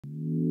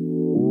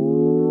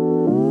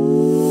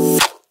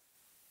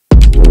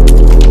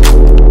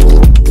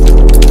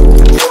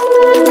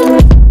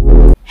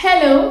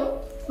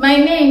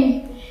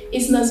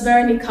is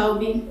Veronica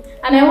Obi,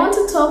 and I want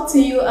to talk to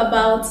you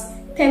about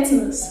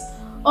tetanus,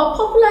 or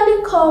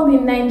popularly called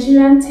in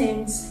Nigerian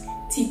terms,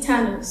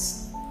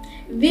 tetanus.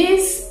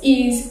 This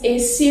is a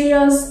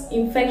serious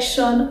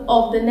infection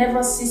of the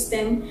nervous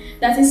system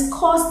that is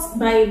caused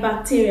by a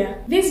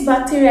bacteria. This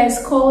bacteria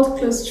is called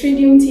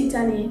Clostridium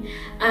tetani,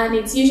 and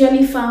it's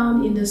usually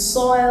found in the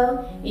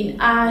soil, in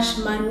ash,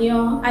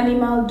 manure,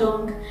 animal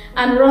dung,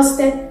 and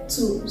rusted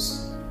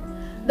tools.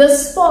 The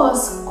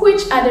spores,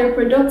 which are the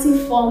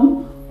reproductive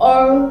form,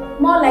 or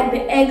more like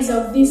the eggs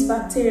of this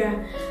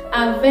bacteria,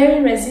 are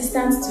very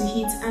resistant to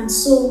heat, and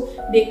so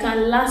they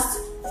can last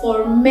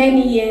for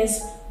many years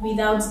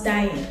without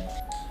dying.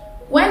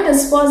 When the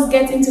spores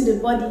get into the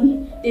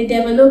body, they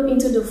develop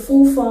into the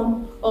full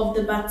form of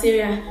the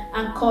bacteria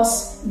and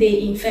cause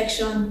the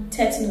infection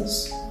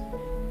tetanus.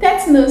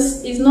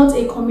 Tetanus is not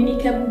a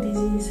communicable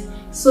disease,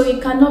 so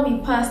it cannot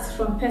be passed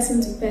from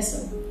person to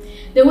person.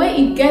 The way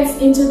it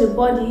gets into the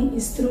body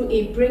is through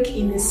a break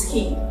in the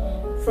skin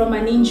from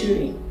an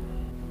injury.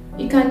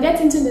 It can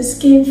get into the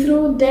skin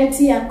through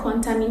dirty and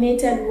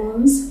contaminated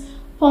wounds,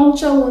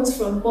 puncture wounds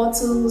from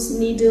bottles,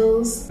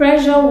 needles,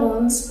 pressure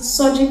wounds,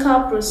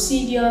 surgical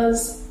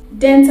procedures,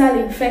 dental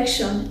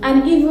infection,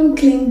 and even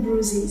clean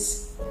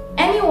bruises.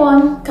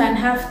 Anyone can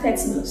have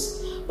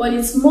tetanus, but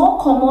it's more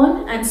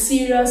common and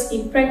serious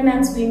in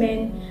pregnant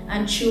women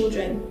and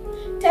children.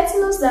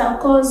 Tetanus that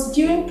occurs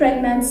during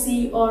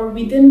pregnancy or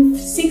within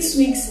 6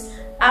 weeks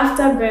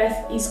after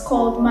birth is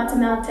called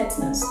maternal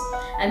tetanus,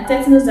 and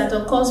tetanus that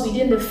occurs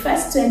within the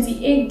first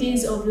 28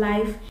 days of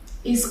life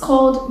is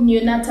called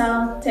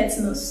neonatal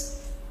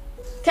tetanus.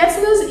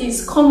 Tetanus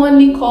is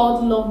commonly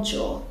called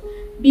lockjaw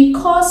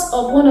because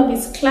of one of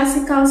its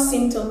classical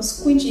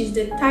symptoms, which is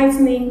the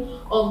tightening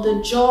of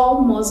the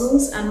jaw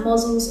muscles and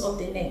muscles of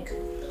the neck.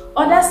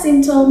 Other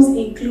symptoms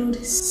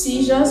include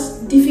seizures,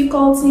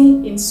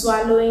 difficulty in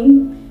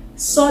swallowing,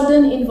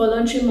 sudden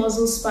involuntary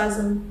muscle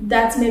spasm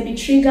that may be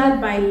triggered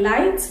by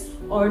light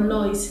or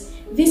noise.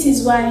 This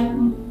is why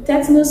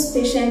tetanus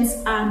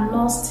patients are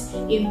nursed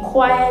in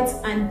quiet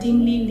and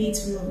dimly lit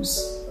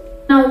rooms.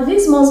 Now,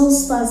 these muscle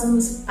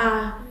spasms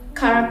are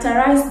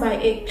characterized by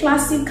a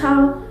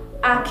classical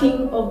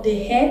arcing of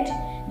the head,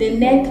 the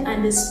neck,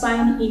 and the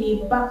spine in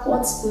a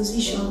backwards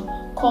position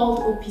called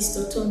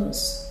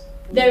opisthostonus.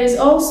 There is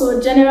also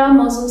general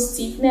muscle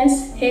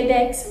stiffness,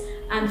 headaches,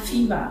 and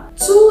fever.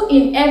 2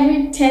 in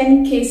every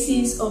 10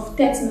 cases of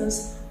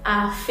tetanus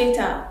are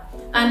fatal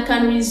and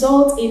can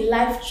result in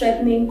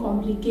life-threatening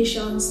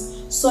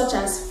complications such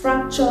as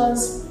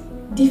fractures,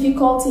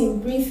 difficulty in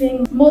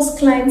breathing. Most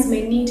clients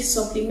may need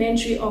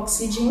supplementary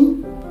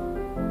oxygen.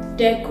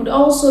 There could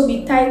also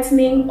be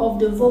tightening of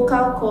the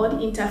vocal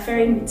cord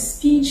interfering with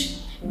speech.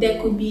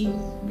 There could be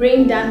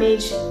brain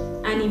damage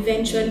and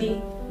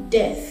eventually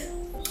death.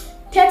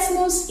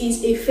 Tetanus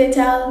is a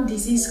fatal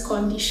disease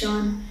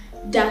condition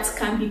that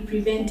can be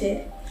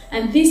prevented,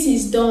 and this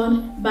is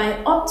done by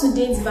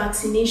up-to-date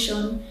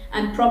vaccination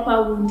and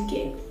proper wound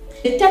care.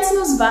 The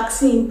tetanus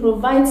vaccine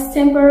provides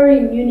temporary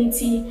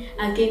immunity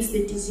against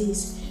the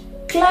disease.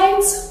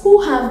 Clients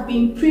who have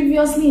been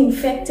previously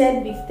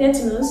infected with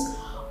tetanus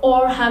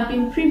or have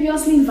been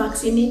previously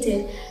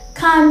vaccinated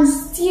can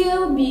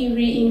still be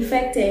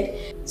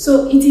reinfected.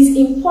 So it is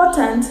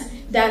important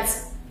that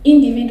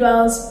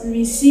individuals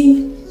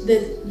receive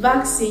the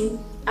vaccine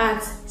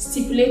at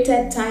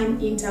stipulated time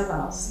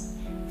intervals.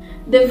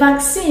 The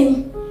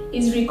vaccine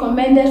is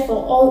recommended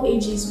for all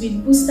ages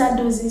with booster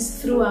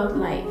doses throughout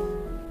life.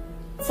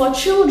 For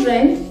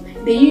children,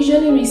 they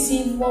usually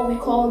receive what we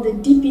call the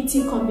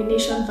DPT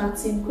combination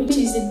vaccine, which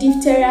is the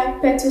diphtheria,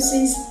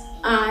 pertussis,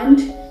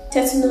 and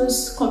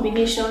tetanus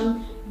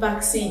combination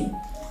vaccine.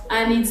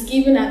 And it's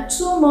given at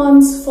 2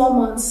 months, 4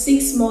 months,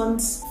 6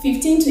 months,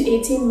 15 to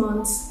 18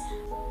 months,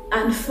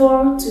 and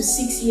 4 to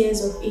 6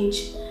 years of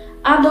age.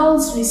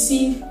 Adults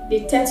receive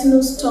the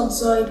tetanus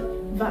toxoid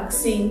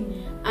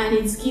vaccine, and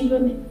it's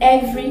given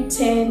every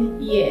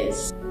 10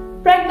 years.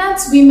 Pregnant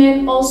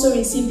women also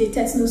receive the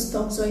tetanus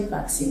toxoid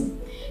vaccine.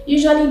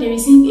 Usually they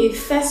receive a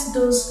first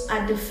dose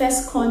at the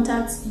first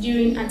contact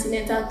during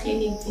antenatal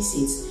clinic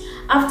visits.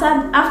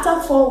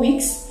 After 4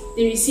 weeks,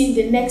 they receive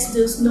the next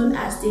dose known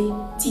as the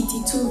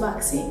TT2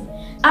 vaccine.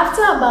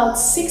 After about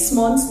 6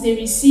 months, they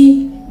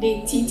receive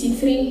the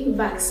TT3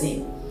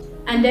 vaccine.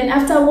 And then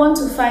after 1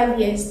 to 5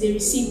 years, they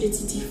receive the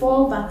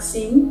TT4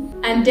 vaccine.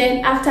 And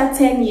then after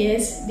 10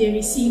 years, they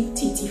receive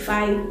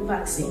TT5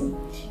 vaccine.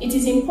 It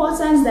is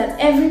important that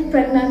every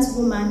pregnant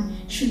woman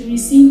should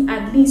receive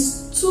at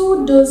least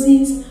 2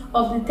 doses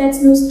of the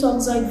tetanus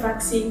toxoid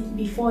vaccine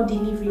before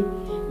delivery.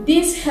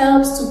 This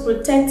helps to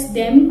protect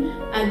them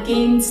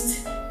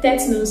against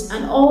tetanus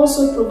and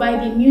also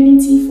provide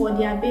immunity for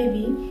their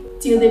baby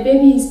till the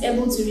baby is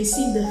able to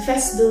receive the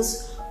first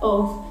dose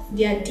of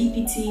their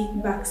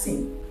DPT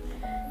vaccine.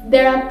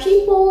 There are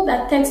people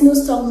that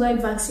tetanus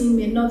toxoid vaccine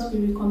may not be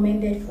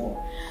recommended for,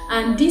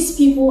 and these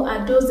people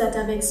are those that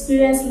have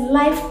experienced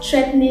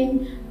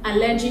life-threatening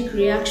allergic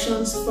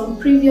reactions from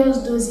previous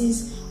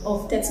doses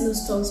of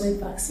tetanus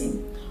toxoid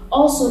vaccine.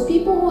 Also,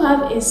 people who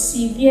have a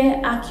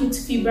severe acute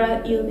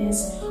febrile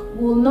illness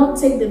will not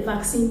take the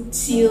vaccine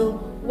till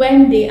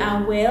when they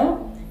are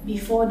well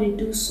before they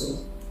do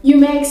so. You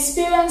may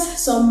experience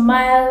some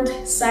mild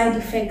side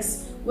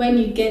effects when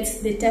you get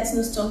the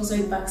tetanus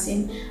toxoid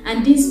vaccine,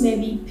 and these may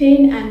be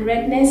pain and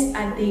redness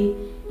at the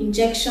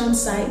injection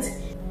site.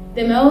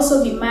 There may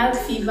also be mild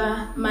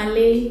fever,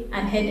 malaise,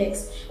 and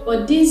headaches,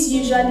 but these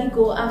usually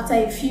go after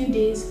a few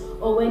days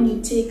or when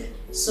you take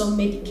some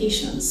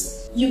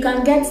medications. You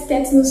can get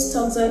tetanus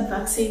toxoid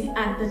vaccine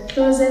at the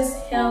closest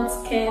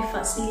healthcare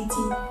facility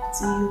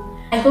to you.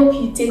 I hope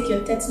you take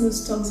your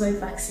tetanus toxoid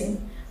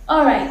vaccine.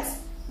 Alright,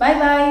 bye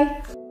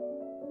bye.